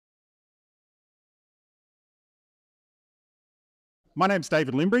My name's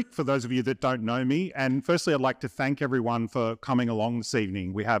David Limbrick, for those of you that don't know me. And firstly, I'd like to thank everyone for coming along this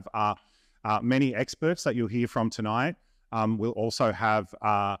evening. We have many experts that you'll hear from tonight. We'll also have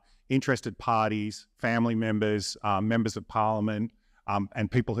interested parties, family members, members of parliament,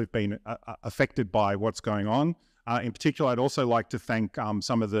 and people who've been affected by what's going on. In particular, I'd also like to thank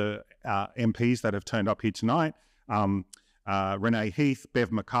some of the MPs that have turned up here tonight. Renee Heath,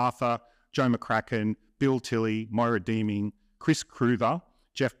 Bev MacArthur, Joe McCracken, Bill Tilley, Moira Deeming, Chris Cruther,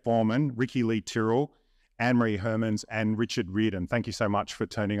 Jeff Borman, Ricky Lee Tyrrell, Anne-Marie Hermans, and Richard Reardon. Thank you so much for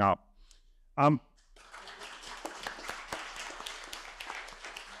turning up.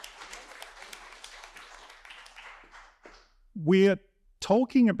 We're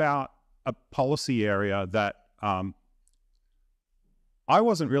talking about a policy area that I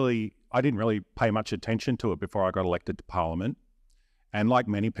didn't really pay much attention to it before I got elected to Parliament. And like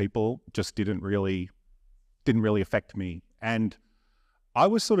many people, just didn't really affect me. And I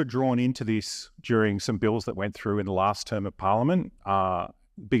was sort of drawn into this during some bills that went through in the last term of Parliament,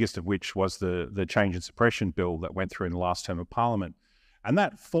 biggest of which was the change and suppression bill that went through in the last term of Parliament. And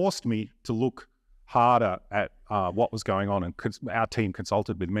that forced me to look harder at what was going on. And our team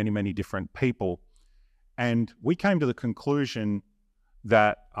consulted with many, many different people. And we came to the conclusion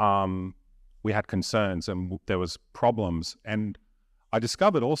that we had concerns and there was problems. And I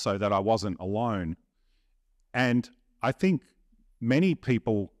discovered also that I wasn't alone. And I think many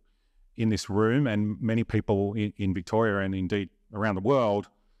people in this room and many people in Victoria and indeed around the world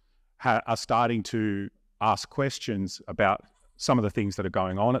are starting to ask questions about some of the things that are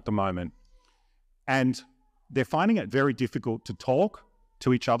going on at the moment. And they're finding it very difficult to talk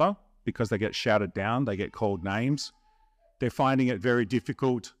to each other because they get shouted down, they get called names. They're finding it very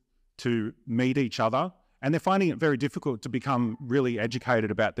difficult to meet each other. And they're finding it very difficult to become really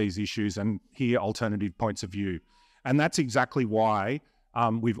educated about these issues and hear alternative points of view. And that's exactly why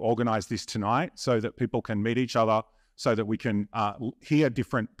we've organised this tonight, so that people can meet each other, so that we can hear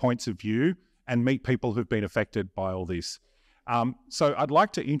different points of view and meet people who've been affected by all this. So I'd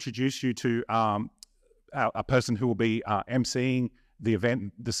like to introduce you to a person who will be emceeing the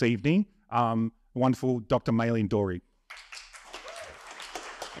event this evening, wonderful Dr. Maylene Dorey.